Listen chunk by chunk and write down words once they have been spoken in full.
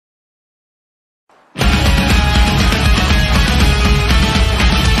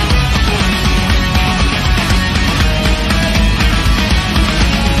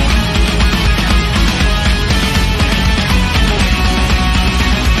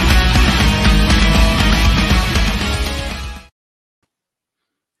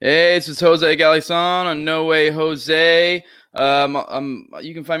Hey, this is Jose Galison on No Way Jose. You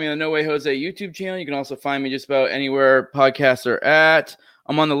can find me on the No Way Jose YouTube channel. You can also find me just about anywhere podcasts are at.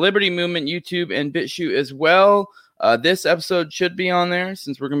 I'm on the Liberty Movement YouTube and BitChute as well. This episode should be on there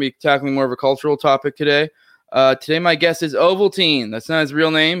since we're going to be tackling more of a cultural topic today. Today my guest is Ovaltine. That's not his real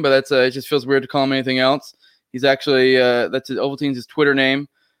name, but it just feels weird to call him anything else. He's actually Ovaltine's his Twitter name.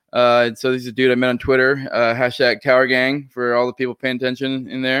 So he's a dude I met on Twitter, hashtag Tower Gang for all the people paying attention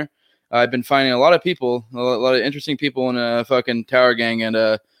in there. I've been finding a lot of people, a lot of interesting people in a fucking Tower Gang. And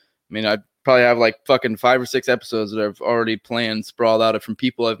I probably have like fucking 5 or 6 episodes that I've already planned, sprawled out from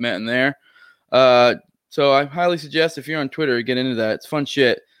people I've met in there. So I highly suggest if you're on Twitter, get into that. It's fun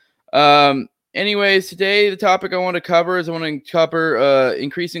shit. Anyways, today the topic I want to cover is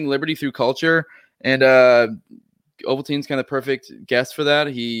increasing liberty through culture. And Ovaltine's kind of perfect guest for that.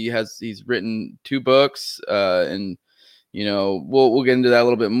 He's written 2 books, and we'll get into that a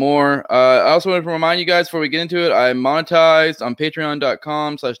little bit more. I also want to remind you guys before we get into it, I'm monetized on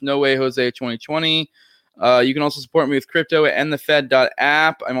patreon.com/nowayjose2020. You can also support me with crypto at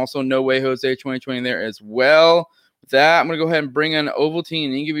endthefed.app. I'm also nowayjose2020 there as well. With that, I'm gonna go ahead and bring in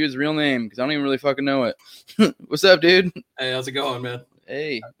Ovaltine and give you his real name because I don't even really fucking know it. What's up, dude? Hey, how's it going, man?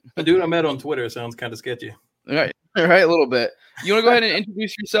 Hey, the dude I met on Twitter sounds kind of sketchy. All right, a little bit. You want to go ahead and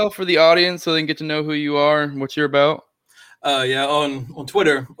introduce yourself for the audience so they can get to know who you are and what you're about? Yeah, on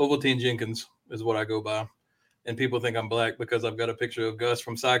Twitter, Ovaltine Jenkins is what I go by. And people think I'm black because I've got a picture of Gus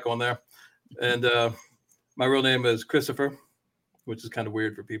from Psych on there. And my real name is Christopher, which is kind of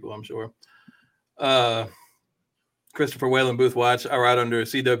weird for people, I'm sure. Christopher Whalen Boothwatch. I write under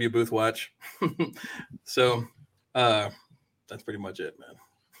CW Boothwatch. So that's pretty much it, man.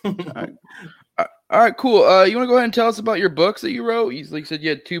 All right, cool. You want to go ahead and tell us about your books that you wrote? You said you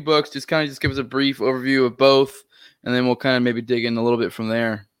had 2 books. Just give us a brief overview of both, and then we'll kind of maybe dig in a little bit from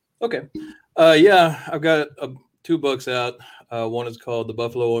there. Okay. Yeah, I've got 2 books out. One is called The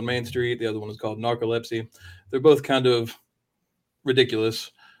Buffalo on Main Street. The other one is called Narcolepsy. They're both kind of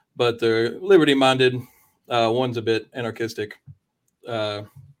ridiculous, but they're liberty-minded. One's a bit anarchistic.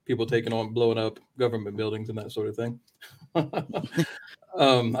 People blowing up government buildings and that sort of thing. I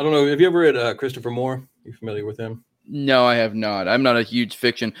don't know. Have you ever read Christopher Moore? Are you familiar with him? No, I have not. I'm not a huge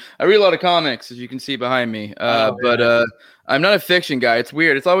fiction. I read a lot of comics, as you can see behind me. But I'm not a fiction guy. It's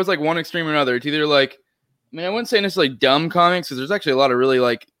weird. It's always like one extreme or another. It's either like, I wouldn't say necessarily dumb comics, because there's actually a lot of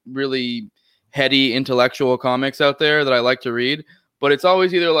really heady intellectual comics out there that I like to read. But it's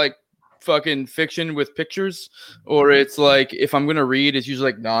always either like fucking fiction with pictures, or it's like, if I'm gonna read, it's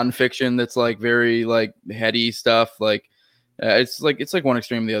usually like nonfiction that's like very like heady stuff. Like it's like one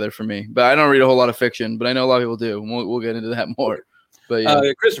extreme or the other for me. But I don't read a whole lot of fiction, but I know a lot of people do. We'll get into that more. But yeah,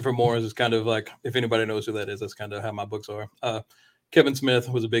 Christopher Moore is kind of like, if anybody knows who that is, that's kind of how my books are. Kevin Smith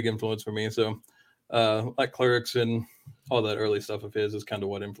was a big influence for me, so like Clerks and all that early stuff of his is kind of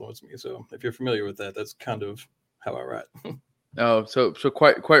what influenced me. So if you're familiar with that, that's kind of how I write. Oh, so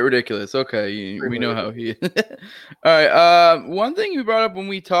quite ridiculous. Okay, we know how he. All right. One thing you brought up when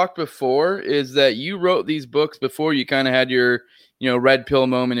we talked before is that you wrote these books before you kind of had your, red pill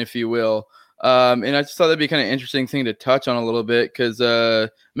moment, if you will. And I just thought that'd be kind of interesting thing to touch on a little bit because,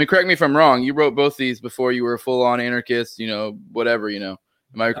 correct me if I'm wrong. You wrote both these before you were a full-on anarchist, whatever, Am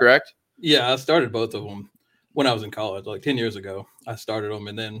I correct? Yeah, I started both of them when I was in college, like 10 years ago. I started them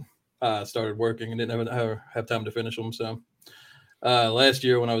and then started working and didn't have time to finish them. So last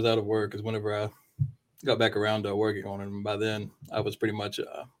year when I was out of work is whenever I got back around to working on it. And by then I was pretty much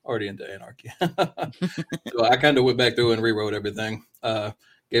already into anarchy. So I kind of went back through and rewrote everything.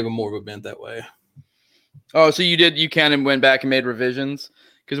 Gave them more of a bent that way. Oh, so you kind of went back and made revisions?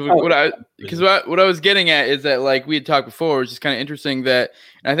 Because what I was getting at is that, like we had talked before, it was just kind of interesting that,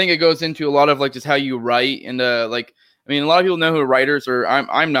 and I think it goes into a lot of like just how you write and a lot of people know who writers are.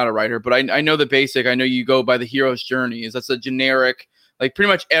 I'm not a writer, but I know the basic. I know you go by the hero's journey. That's a generic, like pretty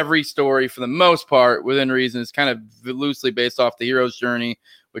much every story for the most part within reason is kind of loosely based off the hero's journey,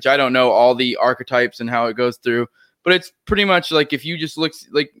 which I don't know all the archetypes and how it goes through, but it's pretty much like if you just look,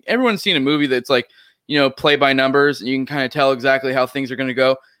 like everyone's seen a movie that's like, play by numbers and you can kind of tell exactly how things are going to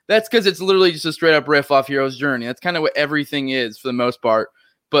go. That's because it's literally just a straight up riff off hero's journey. That's kind of what everything is for the most part,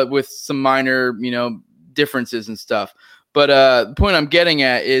 but with some minor, differences and stuff. But the point I'm getting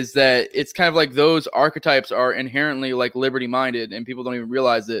at is that it's kind of like those archetypes are inherently like liberty minded and people don't even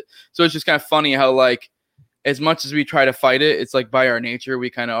realize it. So it's just kind of funny how like as much as we try to fight it, it's like by our nature we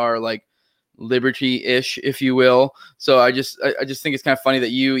kind of are like liberty-ish, if you will. So I just think it's kind of funny that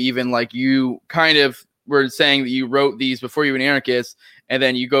you kind of were saying that you wrote these before you were an anarchist, and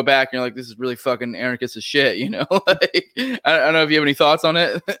then you go back and you're like, this is really fucking anarchist as shit, you know? Like, I don't know if you have any thoughts on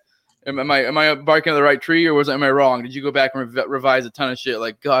it. Am I barking on the right tree, or am I wrong? Did you go back and revise a ton of shit?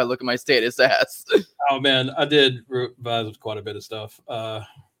 Like, God, look at my status ass. Oh man, I did revise quite a bit of stuff.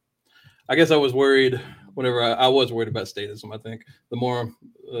 I guess I was worried whenever I was worried about statism. I think the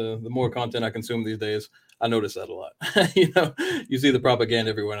more content I consume these days, I notice that a lot. You know, you see the propaganda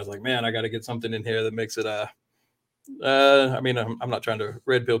everywhere. And I was like, man, I got to get something in here that makes it. I mean, I'm not trying to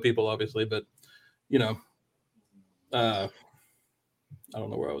red pill people, obviously, but you know, I don't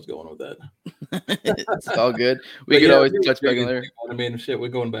know where I was going with that. It's all good. We could always touch back in there. I mean, shit, we're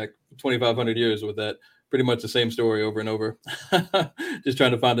going back 2,500 years with that. Pretty much the same story over and over. Just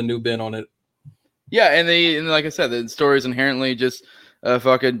trying to find a new bent on it. Yeah, and like I said, the story is inherently just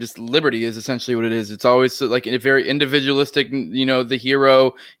fucking just liberty is essentially what it is. It's always like a very individualistic. You know, the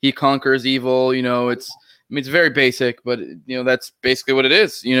hero, he conquers evil. You know, it's very basic, but you know that's basically what it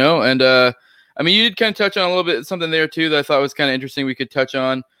is. You know, and I mean, you did kind of touch on a little bit something there too that I thought was kind of interesting. We could touch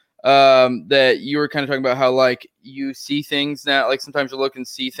on that you were kind of talking about how like you see things now, like sometimes you look and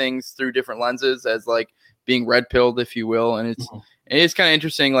see things through different lenses as like being red pilled, if you will, and it's kind of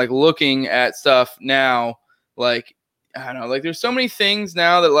interesting, like looking at stuff now, like I don't know, like there's so many things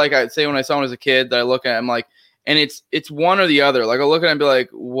now that like I'd say when I saw when I was a kid that I look at, I'm like, and it's one or the other. Like I'll look at it and be like,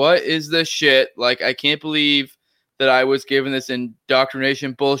 what is this shit? Like I can't believe that I was given this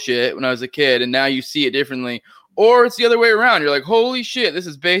indoctrination bullshit when I was a kid, and now you see it differently. Or it's the other way around. You're like, holy shit, this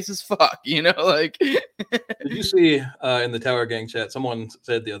is base as fuck. You know, like. Did you see in the Tower Gang chat, someone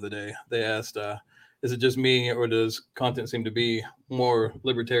said the other day, they asked, is it just me or does content seem to be more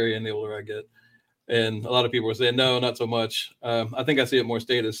libertarian the older I get? And a lot of people were saying, no, not so much. I think I see it more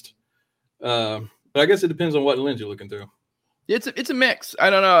statist. But I guess it depends on what lens you're looking through. It's a mix. I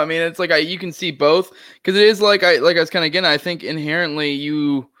don't know. I mean, it's like you can see both because it is like I was kind of again. I think inherently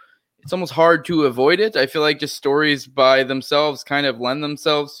it's almost hard to avoid it. I feel like just stories by themselves kind of lend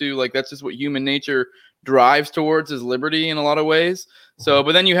themselves to like that's just what human nature drives towards is liberty in a lot of ways. So,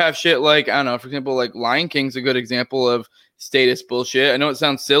 but then you have shit like I don't know. For example, like Lion King's a good example of statist bullshit. I know it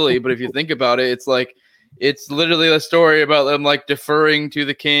sounds silly, but if you think about it, it's like it's literally a story about them like deferring to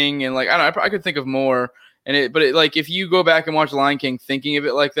the king and like I don't know. I could think of more. But like if you go back and watch Lion King thinking of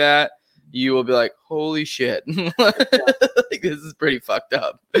it like that, you will be like, holy shit. Like, this is pretty fucked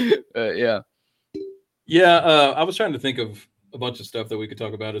up. Yeah. Yeah. I was trying to think of a bunch of stuff that we could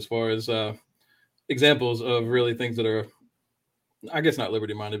talk about as far as examples of really things that are, I guess, not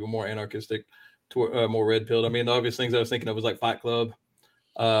liberty minded, but more anarchistic, more red pilled. I mean, the obvious things I was thinking of was like Fight Club.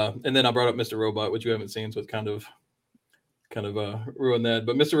 And then I brought up Mr. Robot, which you haven't seen. So it's kind of ruined that.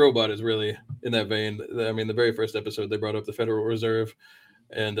 But Mr. Robot is really in that vein. I mean, the very first episode, they brought up the Federal Reserve.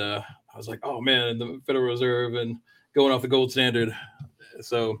 And I was like, oh, man, the Federal Reserve and going off the gold standard.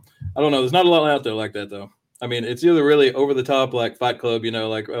 So I don't know. There's not a lot out there like that, though. I mean, it's either really over the top, like Fight Club, you know,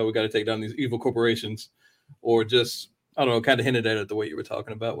 like, oh, we got to take down these evil corporations, or just, I don't know, kind of hinted at it the way you were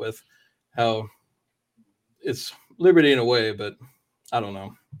talking about with how it's liberty in a way, but I don't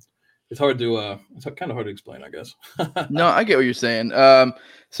know. It's hard to, it's kind of hard to explain, I guess. No, I get what you're saying.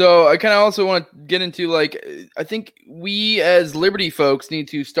 So I kind of also want to get into like, I think we as liberty folks need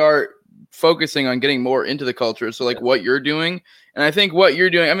to start focusing on getting more into the culture. So like what you're doing. And I think what you're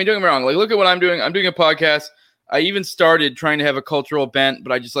doing, I mean, don't get me wrong. Like, look at what I'm doing. I'm doing a podcast. I even started trying to have a cultural bent,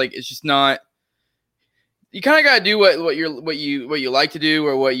 but I just like, it's just not, you kind of got to do what you like to do,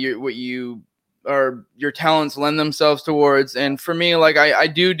 or what you or your talents lend themselves towards. And for me, like I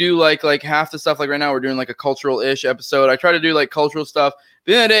do like half the stuff. Like right now we're doing like a cultural-ish episode. I try to do like cultural stuff.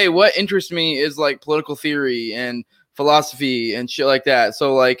 But at the end of the day, what interests me is like political theory and philosophy and shit like that.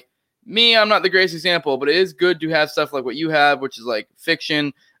 So like me, I'm not the greatest example, but it is good to have stuff like what you have, which is like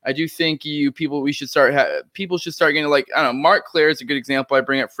fiction. I do think people should start getting like, I don't know, Mark Claire is a good example I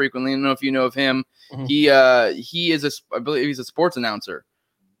bring up frequently. I don't know if you know of him. Mm-hmm. He is I believe he's a sports announcer,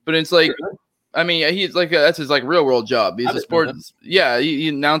 but it's like, sure. I mean, he's like, that's his like real world job. He's a sports. Yeah. He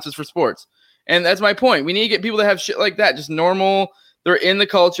announces for sports. And that's my point. We need to get people that have shit like that. Just normal. They're in the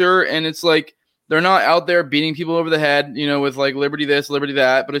culture, and it's like, they're not out there beating people over the head, you know, with like liberty this, liberty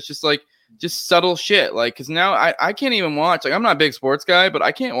that, but it's just like, just subtle shit. Like, cause now I can't even watch, like, I'm not a big sports guy, but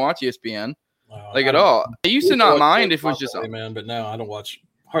I can't watch ESPN like at all. I used to not mind if it was just, man, but now I don't watch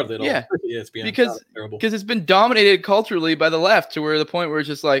hardly at all. Yeah. ESPN because it's been dominated culturally by the left to where the point where it's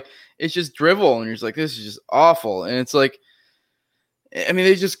just like, it's just drivel. And you're just like, this is just awful. And it's like, I mean,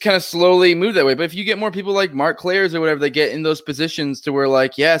 they just kind of slowly move that way. But if you get more people like Mark Claire's or whatever, they get in those positions to where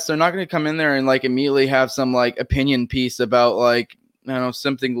like, yes, they're not going to come in there and like immediately have some like opinion piece about like I don't know,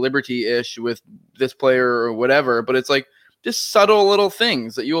 something liberty-ish with this player or whatever, but it's like just subtle little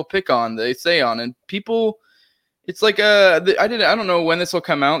things that you will pick on, they say on, and people, it's like I don't know when this will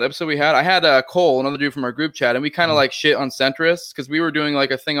come out. The episode we had, I had Cole, another dude from our group chat, and we kind of like shit on centrists because we were doing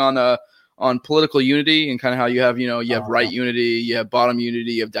like a thing on political unity and kind of how you have right unity, you have bottom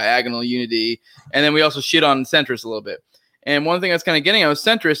unity, you have diagonal unity, and then we also shit on centrists a little bit. And one thing that's kind of getting at with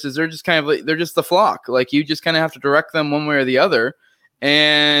centrists is they're just kind of like, they're just the flock. Like you just kind of have to direct them one way or the other.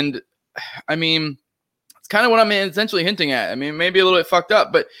 And I mean, it's kind of what I'm essentially hinting at. I mean, maybe a little bit fucked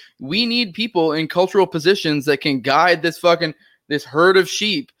up, but we need people in cultural positions that can guide this herd of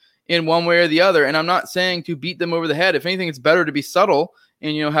sheep in one way or the other. And I'm not saying to beat them over the head. If anything, it's better to be subtle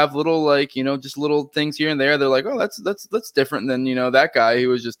and, have little, like, just little things here and there. They're like, oh, that's different than, that guy who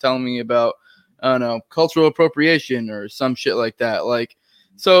was just telling me about, I don't know, cultural appropriation or some shit like that. Like,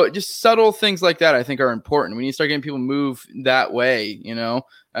 so just subtle things like that, I think, are important. We need to start getting people move that way. I don't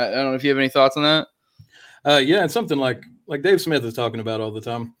know if you have any thoughts on that. Yeah, and something like Dave Smith is talking about all the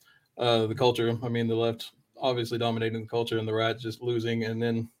time, the culture. I mean, the left obviously dominating the culture and the right just losing, and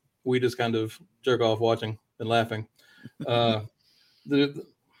then we just kind of jerk off watching and laughing.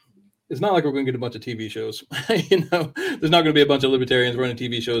 It's not like we're going to get a bunch of TV shows. There's not going to be a bunch of libertarians running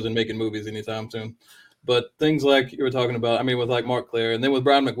TV shows and making movies anytime soon. But things like you were talking about, I mean, with like Mark Claire, and then with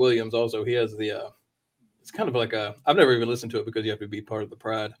Brian McWilliams also, he has it's kind of like I've never even listened to it because you have to be part of the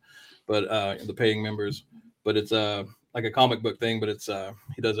Pride, but the paying members. But it's like a comic book thing, but it's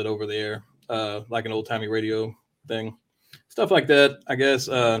he does it over the air, like an old timey radio thing. Stuff like that, I guess.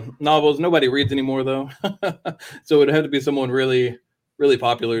 Novels, nobody reads anymore though, so it'd have to be someone really, really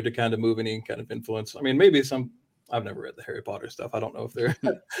popular to kind of move any kind of influence. I mean, maybe I've never read the Harry Potter stuff. I don't know if they're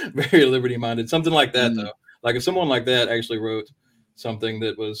very liberty minded. Something like that though. Like if someone like that actually wrote something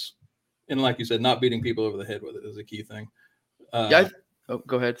that was, and like you said, not beating people over the head with it is a key thing.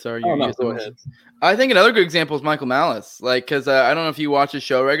 Go ahead. Sorry. Go ahead. I think another good example is Michael Malice. Like, because I don't know if you watch his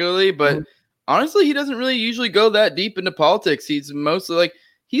show regularly, but honestly, he doesn't really usually go that deep into politics. He's mostly like,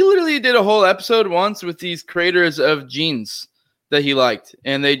 he literally did a whole episode once with these creators of jeans that he liked,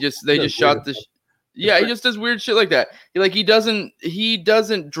 and they just shot the. Yeah, he just does weird shit like that. He doesn't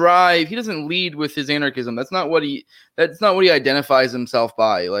lead with his anarchism. That's not what he identifies himself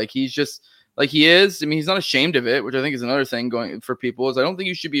by. Like he's just like he is. I mean, he's not ashamed of it, which I think is another thing going for people is I don't think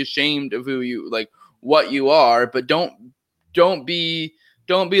you should be ashamed of who you like, what you are, but don't be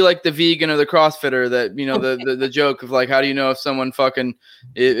like the vegan or the CrossFitter that, the joke of like, how do you know if someone fucking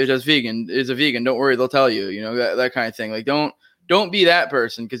is a vegan? Don't worry, they'll tell you, that kind of thing. Like, don't be that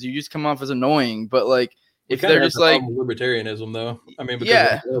person because you just come off as annoying. But like, if they're just like libertarianism, though, I mean,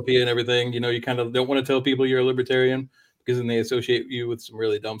 because of LP and everything, you kind of don't want to tell people you're a libertarian because then they associate you with some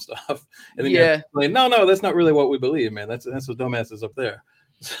really dumb stuff. And then you're like, no, that's not really what we believe, man. That's what dumbasses up there.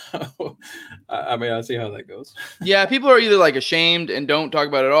 So, I mean, I see how that goes. Yeah, people are either like ashamed and don't talk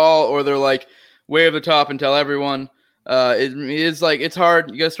about it at all, or they're like way over the top and tell everyone. It is like, it's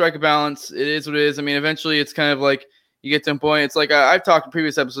hard. You got to strike a balance. It is what it is. I mean, eventually it's kind of like, you get to a point. It's like I've talked in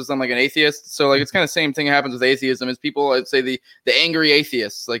previous episodes. I'm like an atheist, so like it's kind of the same thing that happens with atheism. Is people, I'd say the angry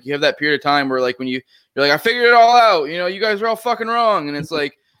atheists. Like you have that period of time where like when you're like, I figured it all out. You guys are all fucking wrong, and it's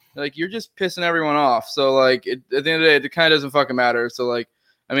like you're just pissing everyone off. So like at the end of the day, it kind of doesn't fucking matter. So like,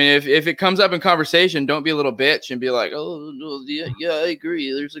 I mean, if it comes up in conversation, don't be a little bitch and be like, oh yeah, I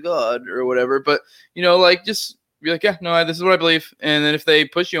agree. There's a God or whatever. But like just be like, yeah, no, this is what I believe. And then if they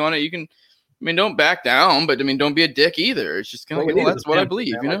push you on it, you can. I mean, don't back down, but I mean, don't be a dick either. It's just kind of like, that's what I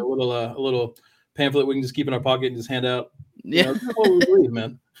believe, man, like a little pamphlet we can just keep in our pocket and just hand out. Yeah, that's what we believe,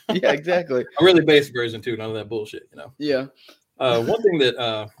 man. Yeah, exactly. A really basic version too, none of that bullshit, Yeah. One thing that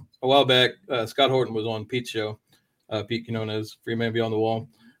a while back, Scott Horton was on Pete's show, Pete known as Free Man Beyond the Wall,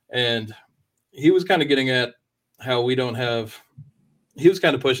 and he was kind of getting at how we don't have. He was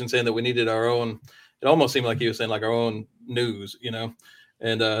kind of pushing, saying that we needed our own. It almost seemed like he was saying like our own news,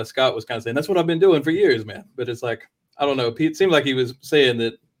 And Scott was kind of saying, that's what I've been doing for years, man. But it's like, I don't know. Pete seemed like he was saying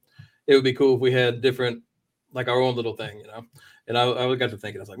that it would be cool if we had different, like our own little thing, And I got to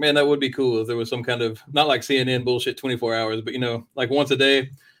thinking, I was like, man, that would be cool if there was some kind of, not like CNN bullshit 24 hours, but, like once a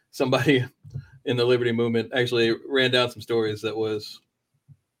day, somebody in the Liberty movement actually ran down some stories that was,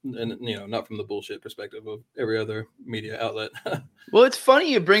 and not from the bullshit perspective of every other media outlet. Well, it's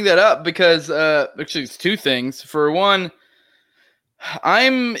funny you bring that up because actually it's two things. For one,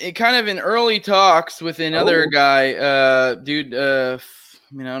 I'm kind of in early talks with another guy, dude. I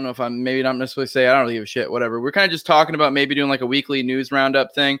mean, I don't know if I'm maybe not necessarily say I don't really give a shit, whatever. We're kind of just talking about maybe doing like a weekly news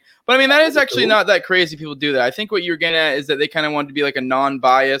roundup thing. But I mean, that is actually not that crazy. People do that. I think what you're getting at is that they kind of want to be like a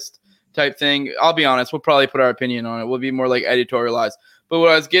non-biased type thing. I'll be honest, we'll probably put our opinion on it. We'll be more like editorialized. But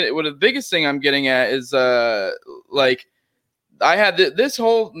what the biggest thing I'm getting at is like I had this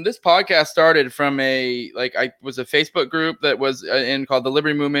podcast started from I was a Facebook group that was called the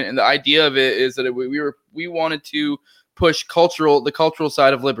Liberty Movement, and the idea of it is that we wanted to push the cultural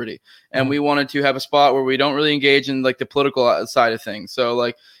side of liberty, and we wanted to have a spot where we don't really engage in like the political side of things. So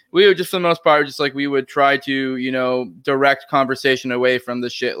like we would just for the most part we would try to direct conversation away from the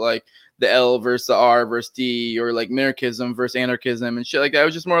shit like the L versus the R versus D, or like minarchism versus anarchism and shit like that. It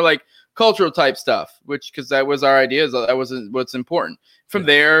was just more like cultural type stuff, because that was our idea. That was what's important. From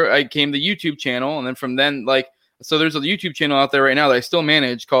there, I came the YouTube channel, and then from then, so there's a YouTube channel out there right now that I still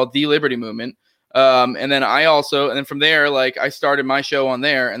manage called The Liberty Movement. And then from there, I started my show on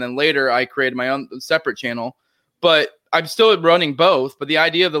there, and then later I created my own separate channel. But I'm still running both. But the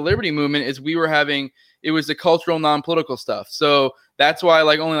idea of the Liberty Movement is it was the cultural, non-political stuff. So that's why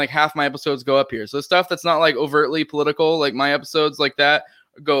only half my episodes go up here. So stuff that's not overtly political, like my episodes like that,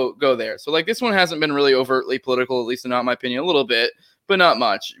 go there. So this one hasn't been really overtly political, at least not in my opinion, a little bit, but not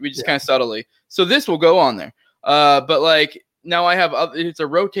much. We just kind of subtly. So this will go on there. But now I have it's a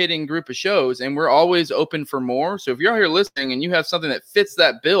rotating group of shows, and we're always open for more. So if you're out here listening and you have something that fits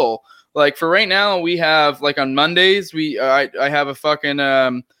that bill, for right now, we have on Mondays, I have a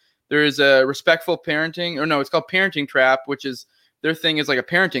fucking there's a Respectful Parenting, or no, it's called Parenting Trap, which is their thing is a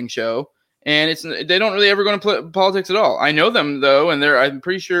parenting show. And they don't really ever go into politics at all. I know them though, and I'm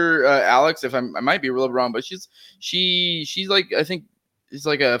pretty sure Alex, I might be real wrong, but she's I think it's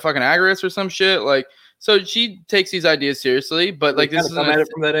a fucking agorist or some shit. So she takes these ideas seriously, but this is come at it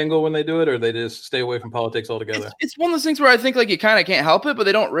from that angle when they do it, or they just stay away from politics altogether. It's one of those things where I think you kind of can't help it, but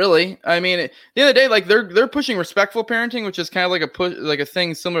they don't really. I mean, at the end of the day, they're pushing respectful parenting, which is kind of a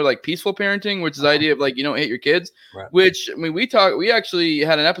thing similar peaceful parenting, which is the idea of you don't hit your kids. Right. Which I mean, we actually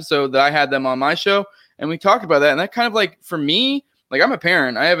had an episode that I had them on my show, and we talked about that, and that kind of for me, I'm a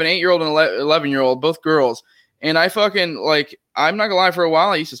parent. I have an 8-year-old and 11-year-old, both girls, and I fucking I'm not gonna lie, for a while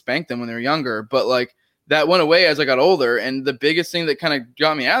I used to spank them when they were younger, but that went away as I got older. And the biggest thing that kind of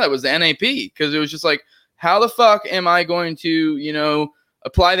got me out of that was the NAP, because it was just how the fuck am I going to,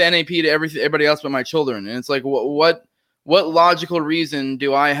 apply the NAP to everybody else but my children? And it's what logical reason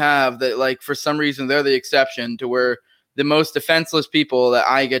do I have that, for some reason, they're the exception to where the most defenseless people that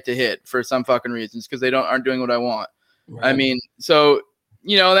I get to hit for some fucking reasons because they aren't doing what I want. Right. I mean, so,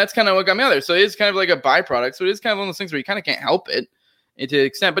 that's kind of what got me out there. So it is kind of a byproduct. So it is kind of one of those things where you kind of can't help it to an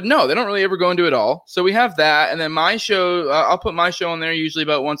extent, but no, they don't really ever go into it all. So we have that, and then my show, I'll put my show on there usually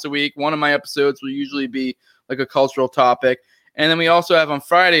about once a week. One of my episodes will usually be a cultural topic, and then we also have on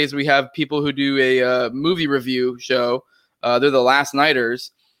Fridays we have people who do a movie review show. They're the Last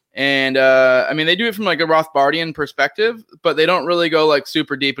Nighters, and I mean they do it from a Rothbardian perspective, but they don't really go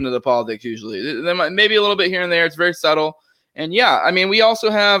super deep into the politics usually. Maybe a little bit here and there. It's very subtle, and yeah, I mean we also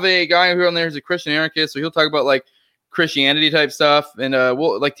have a guy who on there is a Christian anarchist, so he'll talk about Christianity type stuff, and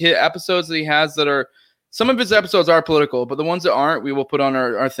we'll his episodes that he has that are, some of his episodes are political, but the ones that aren't, we will put on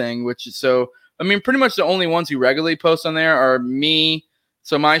our thing, which is, so I mean pretty much the only ones he regularly posts on there are me,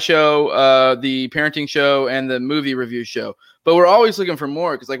 so my show, the parenting show, and the movie review show. But we're always looking for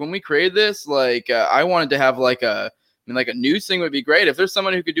more, because when we created this, I wanted to have a news thing would be great if there's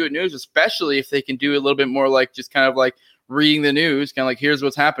someone who could do it news, especially if they can do a little bit more just kind of reading the news, kind of here's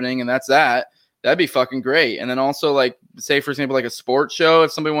what's happening and that's that. That'd be fucking great. And then also say for example, a sports show,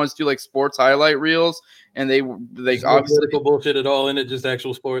 if somebody wants to do sports highlight reels, and they there's obviously political bullshit at all in it, just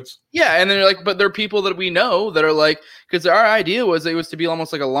actual sports. Yeah. And they're but they're people that we know that are because our idea was it was to be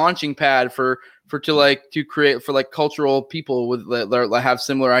almost a launching pad to create for cultural people with that have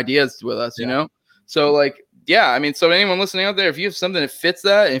similar ideas with us, you know? So yeah, I mean, so anyone listening out there, if you have something that fits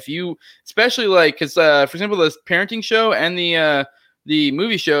that, if you, especially because for example, this parenting show and the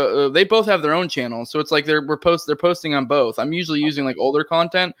movie show, they both have their own channels, so it's they're posting on both. I'm usually using older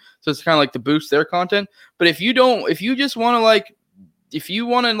content, so it's kind of to boost their content. But if you just want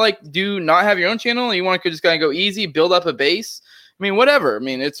to do not have your own channel and you want to just kind of go easy, build up a base, I mean whatever. I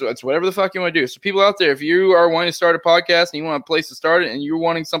mean it's whatever the fuck you want to do. So people out there, if you are wanting to start a podcast and you want a place to start it and you're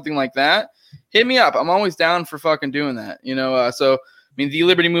wanting something like that, hit me up. I'm always down for fucking doing that. So I mean the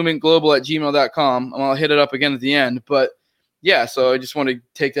Liberty Movement Global at gmail.com. I'll hit it up again at the end, but. Yeah, so I just want to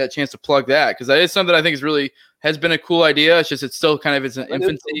take that chance to plug that, because that is something I think has been a cool idea. It's just it's still kind of its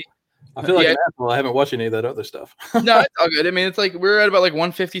infancy. I feel an asshole. I haven't watched any of that other stuff. No, it's all good. I mean, it's we're at about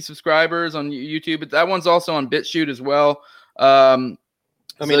 150 subscribers on YouTube, but that one's also on BitChute as well. I mean,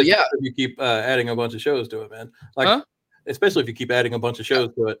 so, yeah, if you keep adding a bunch of shows to it, man. Especially if you keep adding a bunch of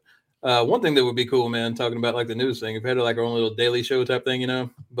shows to it. One thing that would be cool, man, talking about the news thing, if we had our own little daily show type thing,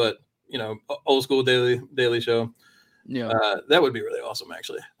 but. old school daily show. Yeah. That would be really awesome,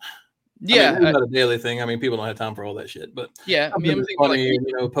 actually. Yeah. Maybe not a daily thing. I mean, people don't have time for all that shit, but yeah. I mean, I'm thinking funny,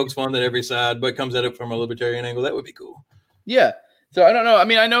 pokes fun at every side, but comes at it from a libertarian angle. That would be cool. Yeah. So I don't know. I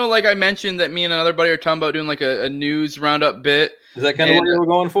mean, I know, like I mentioned, that me and another buddy are talking about doing like a news roundup bit. Is that kind of what you were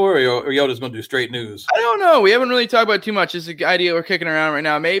going for, or y'all just going to do straight news? I don't know. We haven't really talked about it too much. It's an idea we're kicking around right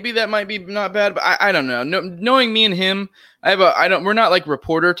now. Maybe that might be not bad, but I don't know. Knowing me and him, we're not like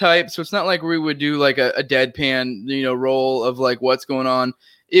reporter type, so it's not like we would do like a deadpan, role of like what's going on.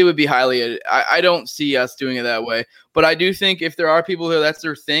 It would be I don't see us doing it that way. But I do think if there are people who that's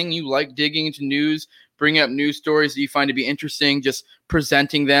their thing, you like digging into news, bringing up news stories that you find to be interesting, just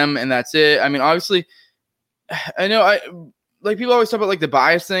presenting them, and that's it. I mean, obviously, I know like people always talk about like the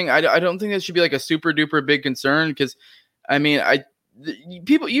bias thing. I don't think that should be like a super duper big concern, because I mean,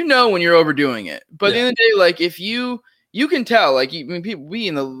 people, when you're overdoing it, but at the end of the day, like if you can tell, like we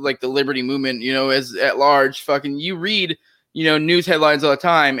in the liberty movement, as at large, fucking you read, news headlines all the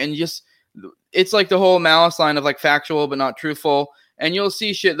time, and it's like the whole malice line of like factual but not truthful, and you'll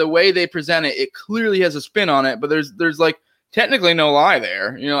see shit the way they present it. It clearly has a spin on it, but there's like technically no lie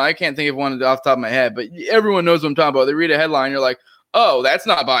there. I can't think of one off the top of my head, but everyone knows what I'm talking about. They read a headline, you're like, oh, that's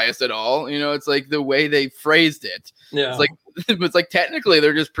not biased at all. It's like the way they phrased it. Yeah. It's like technically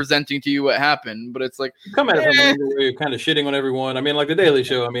they're just presenting to you what happened, but it's like you come at it from an angle where you're kind of shitting on everyone. I mean, like the Daily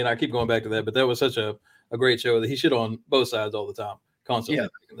Show. I mean, I keep going back to that, but that was such a great show that he shit on both sides all the time, constantly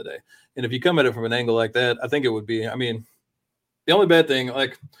back in the day. And if you come at it from an angle like that, I think it would be. I mean, the only bad thing,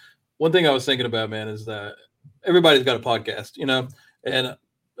 like one thing I was thinking about, man, is that everybody's got a podcast, and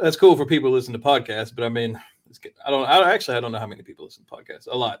that's cool for people who listen to podcasts. But I mean, I don't know how many people listen to podcasts.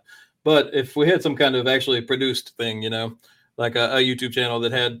 A lot. But if we had some kind of actually produced thing, like a YouTube channel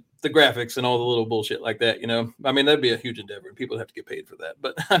that had the graphics and all the little bullshit like that, I mean, that'd be a huge endeavor, and people have to get paid for that.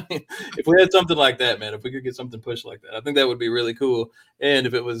 But I mean, if we had something like that, man, if we could get something pushed like that, I think that would be really cool. And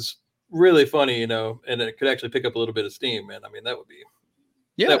if it was really funny, and it could actually pick up a little bit of steam, man, I mean, that would be.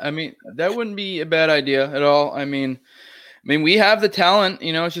 Yeah, I mean, that wouldn't be a bad idea at all. I mean, we have the talent,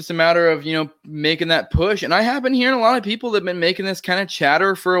 it's just a matter of, making that push. And I have been hearing a lot of people that have been making this kind of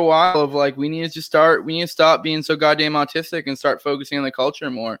chatter for a while of like, we need to stop being so goddamn autistic and start focusing on the culture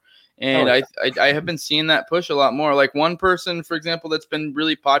more. And I have been seeing that push a lot more. Like one person, for example, that's been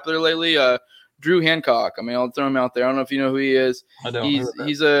really popular lately, Drew Hancock. I mean, I'll throw him out there. I don't know if you know who he is. I don't.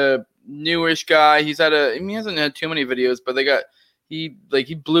 He's a newish guy. He hasn't had too many videos, but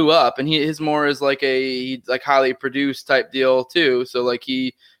he blew up, and his more is like he's like highly produced type deal too. So like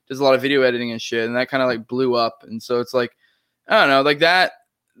he does a lot of video editing and shit, and that kind of like blew up. And so it's like, I don't know, like that.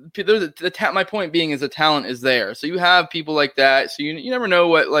 My point being is the talent is there. So you have people like that. So you never know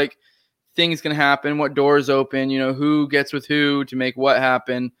what like things can happen, what doors open, who gets with who to make what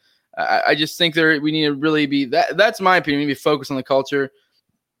happen. I just think we need to really be that's my opinion. We need to focus on the culture.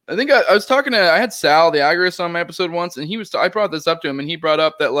 I think I was talking I had Sal the Agorist on my episode once, and I brought this up to him, and he brought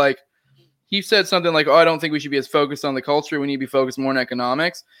up that like he said something like, oh, I don't think we should be as focused on the culture. We need to be focused more on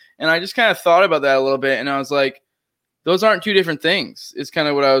economics. And I just kind of thought about that a little bit, and I was like, those aren't two different things. It's kind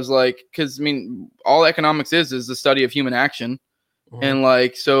of what I was like, because I mean, all economics is the study of human action. Mm-hmm. And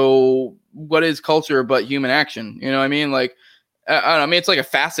like, so what is culture but human action? You know what I mean? Like, I don't know. I mean, it's like a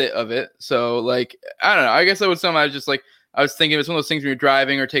facet of it. So like, I don't know. I guess that was something I was just like, I was thinking it's one of those things when you're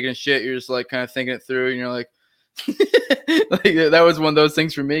driving or taking a shit, you're just like kind of thinking it through, and you're like, like that was one of those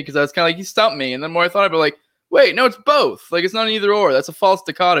things for me, because I was kind of like, you stumped me. And the more I thought about it, like, wait, no, it's both. Like, it's not an either or. That's a false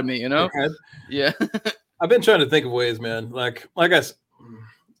dichotomy, Okay. Yeah. I've been trying to think of ways, man. Like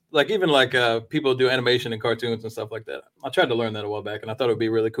even like people do animation and cartoons and stuff like that. I tried to learn that a while back, and I thought it would be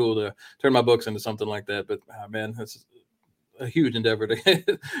really cool to turn my books into something like that. But man, it's a huge endeavor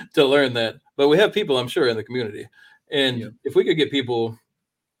to to learn that. But we have people, I'm sure, in the community. And if we could get people,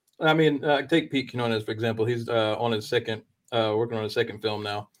 I mean, take Pete Quinones, for example. He's on his working on his second film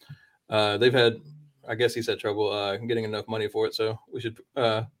now. They've had, I guess he's had trouble getting enough money for it. So we should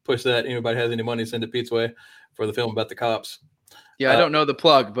push that. Anybody has any money, send it Pete's way for the film about the cops. Yeah, I don't know the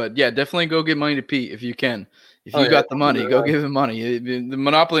plug, but yeah, definitely go give money to Pete if you can. If you got the money, go give him money. The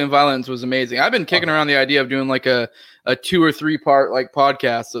Monopoly and Violence was amazing. I've been kicking around the idea of doing like a 2 or 3 part like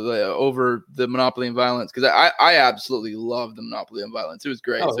podcast over the Monopoly and Violence, because I absolutely love the Monopoly and Violence. It was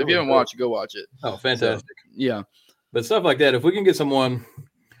great. So if you haven't watched it, go watch it. Oh, fantastic. So, yeah. But stuff like that, if we can get someone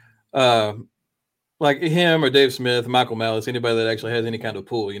like him or Dave Smith, Michael Malice, anybody that actually has any kind of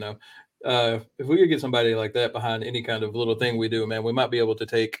pool, if we could get somebody like that behind any kind of little thing we do, man, we might be able to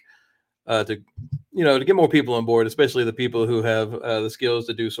take to get more people on board, especially the people who have the skills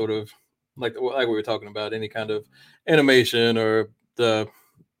to do sort of like we were talking about, any kind of animation or the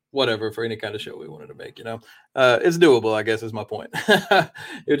whatever for any kind of show we wanted to make. It's doable, I guess, is my point. It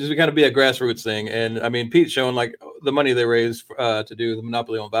would just kind of be a grassroots thing. And I mean, Pete's showing like the money they raised to do the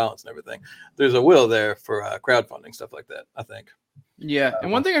Monopoly on Violence and everything. There's a will there for crowdfunding, stuff like that, I think. Yeah.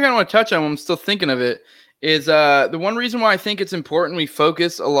 And one thing I kind of want to touch on when I'm still thinking of it is the one reason why I think it's important we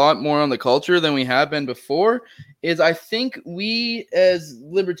focus a lot more on the culture than we have been before is I think we as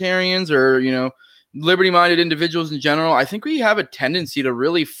libertarians or, liberty-minded individuals in general, I think we have a tendency to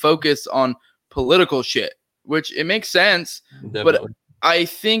really focus on political shit, which it makes sense. Definitely. But I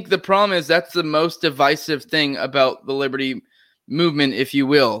think the problem is that's the most divisive thing about the liberty movement, if you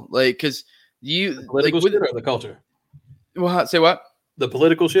will. Like, because the political shit or the culture? Well, say what? The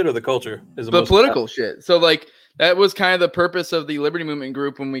political shit or the culture is the political shit. So, like, that was kind of the purpose of the Liberty Movement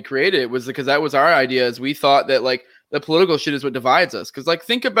group when we created it, was because that was our idea. Is we thought that like the political shit is what divides us. Because like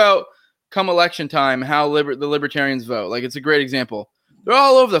think about come election time, how the libertarians vote. Like it's a great example. They're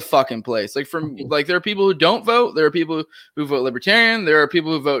all over the fucking place. Like there are people who don't vote. There are people who vote libertarian. There are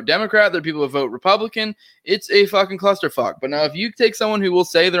people who vote Democrat. There are people who vote Republican. It's a fucking clusterfuck. But now if you take someone who will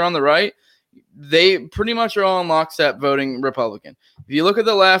say they're on the right, they pretty much are all in lockstep voting Republican. If you look at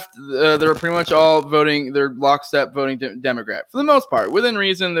the left, they're pretty much all voting. They're lockstep voting Democrat for the most part. Within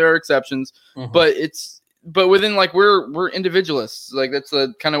reason, there are exceptions, but within like we're individualists. Like that's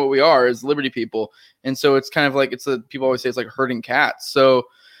kind of what we are as liberty people. And so it's kind of like people always say it's like herding cats. So,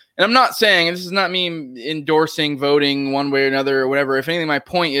 and I'm not saying, and this is not me endorsing voting one way or another or whatever. If anything, my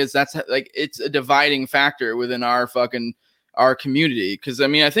point is that's like it's a dividing factor within our community. Because I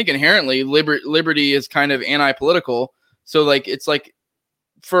mean, I think inherently liberty is kind of anti-political. So like it's like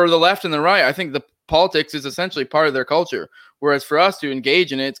for the left and the right, I think the politics is essentially part of their culture. Whereas for us to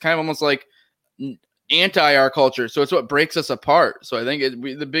engage in it, it's kind of almost like anti our culture. So it's what breaks us apart. So I think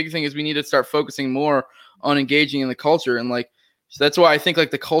the big thing is we need to start focusing more on engaging in the culture. And like, so that's why I think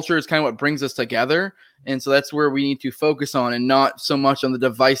like the culture is kind of what brings us together. And so that's where we need to focus on and not so much on the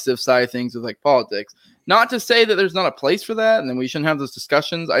divisive side of things with like politics. Not to say that there's not a place for that and then we shouldn't have those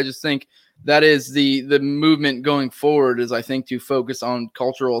discussions. I just think that is the movement going forward is I think to focus on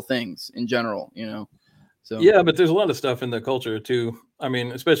cultural things in general, So yeah, but there's a lot of stuff in the culture too. I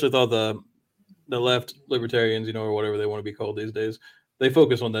mean, especially with all the left libertarians, or whatever they want to be called these days, they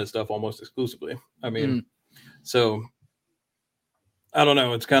focus on that stuff almost exclusively. I mean, so I don't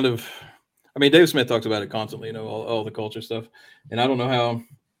know. It's kind of, I mean, Dave Smith talks about it constantly, all the culture stuff. And I don't know how,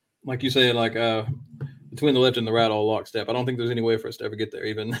 like you say, like between the left and the right, all lockstep. I don't think there's any way for us to ever get there,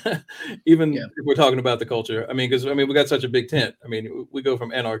 even if we're talking about the culture. I mean, because we got such a big tent. I mean, we go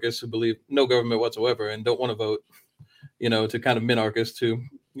from anarchists who believe no government whatsoever and don't want to vote, to kind of minarchists to,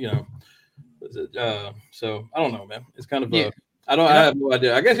 so I don't know, man. It's kind of I have no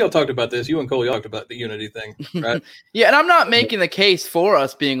idea. I guess y'all talked about this. You and Cole talked about the unity thing, right? Yeah, and I'm not making the case for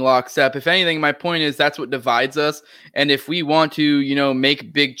us being lockstep. If anything, my point is that's what divides us. And if we want to,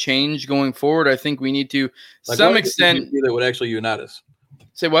 make big change going forward, I think we need to some extent that would actually unite us.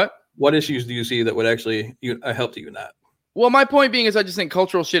 Say what? What issues do you see that would actually help to unite? Well, my point being is I just think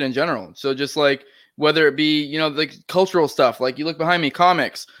cultural shit in general. So just like whether it be, like cultural stuff, like you look behind me,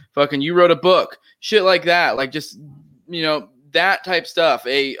 comics, fucking you wrote a book, shit like that, like just, that type stuff,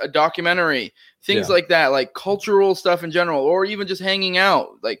 a documentary, things like that, like cultural stuff in general, or even just hanging out,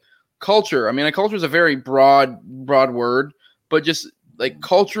 like culture. I mean, culture is a very broad word, but just like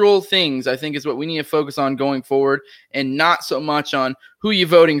cultural things, I think is what we need to focus on going forward and not so much on who you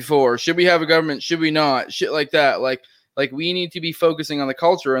voting for. Should we have a government? Should we not? Shit like that. Like we need to be focusing on the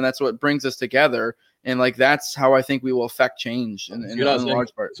culture, and that's what brings us together. And like that's how I think we will affect change in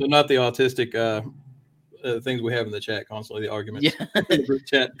large part. So not the autistic things we have in the chat constantly, the arguments in the group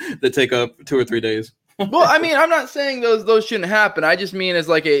chat that take up 2 or 3 days. Well, I mean, I'm not saying those shouldn't happen. I just mean as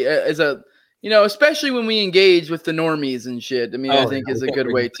like especially when we engage with the normies and shit. I mean, I think is a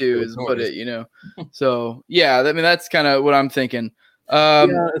good way to put it. So yeah, I mean that's kind of what I'm thinking.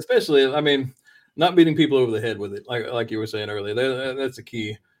 Especially, I mean, not beating people over the head with it, like you were saying earlier. That's the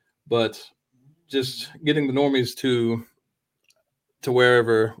key. But just getting the normies to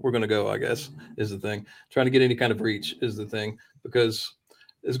wherever we're going to go, I guess, is the thing. Trying to get any kind of reach is the thing. Because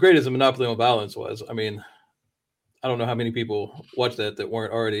as great as the Monopoly on Violence was, I mean, I don't know how many people watched that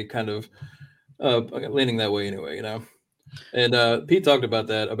weren't already kind of leaning that way anyway, And Pete talked about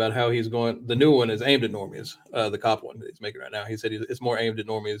that, about how he's going. The new one is aimed at normies, the cop one that he's making right now. He said it's more aimed at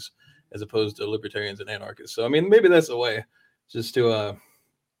normies as opposed to libertarians and anarchists. So, I mean, maybe that's the way, just to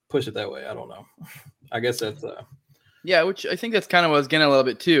push it that way. I don't know. I guess that's yeah, which I think that's kind of what I was getting a little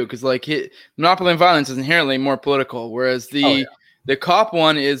bit too, because like Monopoly on Violence is inherently more political, whereas the The cop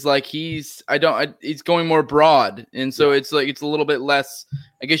one is like he's going more broad, and so it's like it's a little bit less.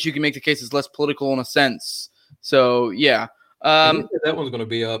 I guess you can make the case it's less political in a sense. So yeah, that one's going to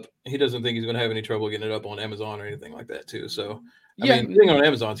be up. He doesn't think he's going to have any trouble getting it up on Amazon or anything like that too. So I mean, being on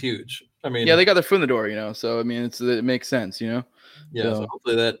Amazon's huge. I mean, yeah, they got their foot in the door, you know. So I mean, it makes sense, you know. Yeah, so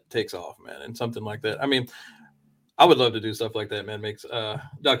hopefully that takes off, man, and something like that. I mean, I would love to do stuff like that, man. Makes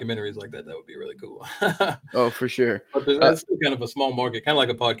documentaries like that. That would be really cool. Oh, for sure. But that's still kind of a small market, kind of like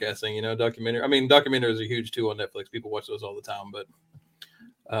a podcast thing, you know. Documentary. I mean, documentaries are huge too on Netflix. People watch those all the time. But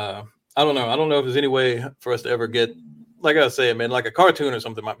I don't know. I don't know if there's any way for us to ever get, like I was saying, man, like a cartoon or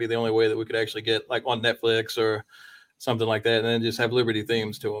something might be the only way that we could actually get like on Netflix or something like that, and then just have Liberty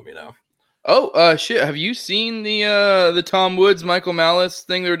themes to them, you know. Oh, shit. Have you seen the Tom Woods, Michael Malice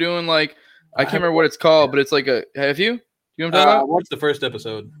thing they're doing? Like, I can't remember what it's called, but it's like have you? You know what I'm talking about? I watched the first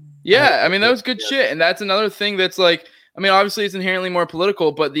episode. Yeah, I mean, that was good shit. And that's another thing that's like, I mean, obviously it's inherently more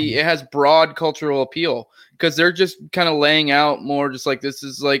political, but it has broad cultural appeal because they're just kind of laying out more just like this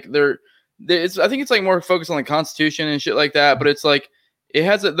is like I think it's like more focused on the Constitution and shit like that, but it's like it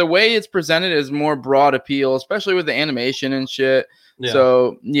has the way it's presented is more broad appeal, especially with the animation and shit. Yeah.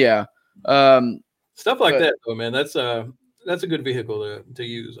 So yeah. Stuff like that though, man, that's a good vehicle to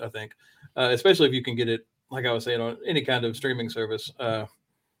use, I think, especially if you can get it, like I was saying, on any kind of streaming service.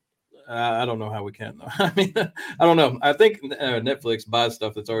 I don't know how we can though. I mean, I don't know. I think Netflix buys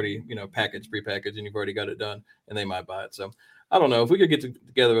stuff that's already, you know, prepackaged, and you've already got it done, and they might buy it. So I don't know if we could get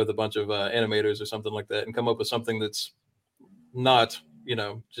together with a bunch of animators or something like that and come up with something that's not, you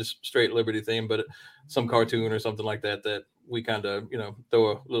know, just straight Liberty theme, but some cartoon or something like that we kind of, you know,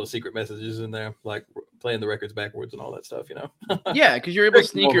 throw a little secret messages in there, like playing the records backwards and all that stuff, you know. Yeah, because you're able to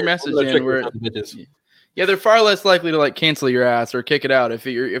sneak your message in where yeah, they're far less likely to like cancel your ass or kick it out if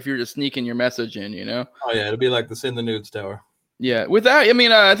you're just sneaking your message in, you know. Oh yeah, it'll be like the Send the Nudes Tower. Yeah, with that, I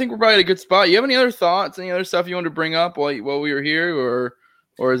mean, I think we're probably at a good spot. You have any other thoughts, any other stuff you want to bring up while we were here, or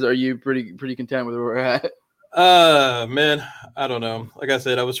are you pretty content with where we're at? Man, I don't know. Like I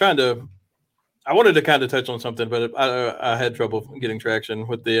said, I wanted to kind of touch on something, but I had trouble getting traction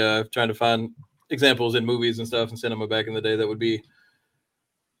with the trying to find examples in movies and stuff and cinema back in the day that would be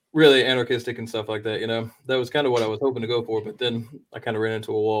really anarchistic and stuff like that. You know, that was kind of what I was hoping to go for, but then I kind of ran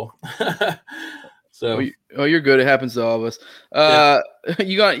into a wall. So, you're good. It happens to all of us. Yeah.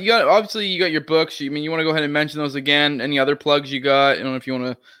 You got obviously you got your books. You mean you want to go ahead and mention those again? Any other plugs you got? I don't know if you want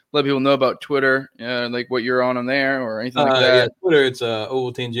to let people know about Twitter, like what you're on there or anything like that. Yeah, Twitter, it's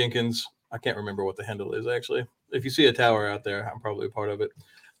Ovaltine Jenkins. I can't remember what the handle is actually. If you see a tower out there, I'm probably a part of it.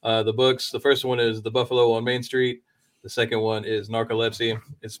 The books, the first one is The Buffalo on Main Street. The second one is Narcolepsy.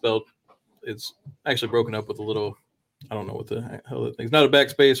 It's actually broken up with a little, I don't know what the hell it is. Not a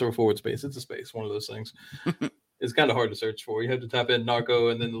backspace or a forward space. It's a space, one of those things. It's kind of hard to search for. You have to type in narco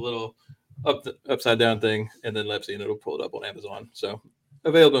and then the little upside down thing and then Lepsy, and it'll pull it up on Amazon. So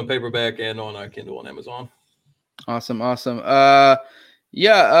available in paperback and on Kindle on Amazon. Awesome.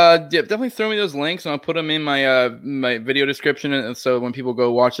 Definitely throw me those links and I'll put them in my my video description, and so when people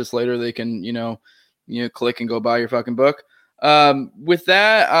go watch this later, they can you know click and go buy your fucking book. With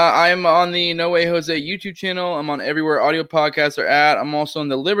that, I'm on the No Way Jose YouTube channel. I'm on everywhere audio podcasts are at. I'm also on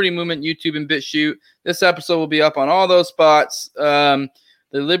the Liberty Movement YouTube and BitChute. This episode will be up on all those spots. The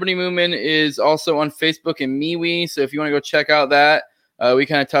Liberty Movement is also on Facebook and MeWe, so if you want to go check out that, we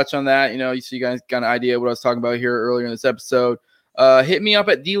kind of touch on that. You know, so you guys got an idea what I was talking about here earlier in this episode. Hit me up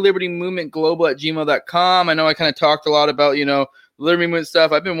at thelibertymovementglobal@gmail.com. I know I kind of talked a lot about, Liberty Movement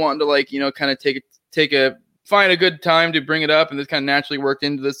stuff. I've been wanting to, kind of find a good time to bring it up, and this kind of naturally worked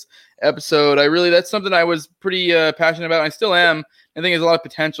into this episode. That's something I was pretty passionate about, and I still am. I think there's a lot of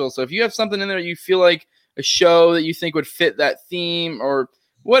potential. So if you have something in there you feel like a show that you think would fit that theme or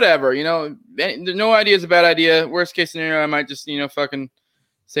whatever, no idea is a bad idea. Worst case scenario, I might just, fucking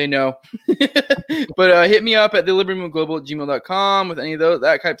say no. But hit me up at thelibertymovementglobal@gmail.com with any of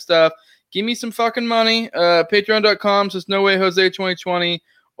that type of stuff. Give me some fucking money. Patreon.com/says No Way Jose 2020,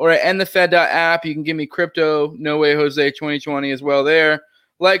 or at endthefed.app. You can give me crypto, No Way Jose 2020 as well there.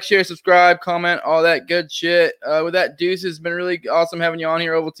 Like, share, subscribe, comment, all that good shit. With that, Deuce, it's been really awesome having you on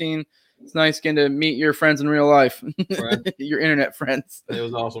here, Ovaltine. It's nice getting to meet your friends in real life, right. Your internet friends. It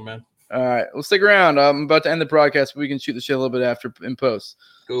was awesome, man. All right. Well, stick around. I'm about to end the broadcast, but we can shoot the shit a little bit after in post.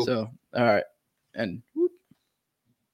 Cool. So, all right. And whoop.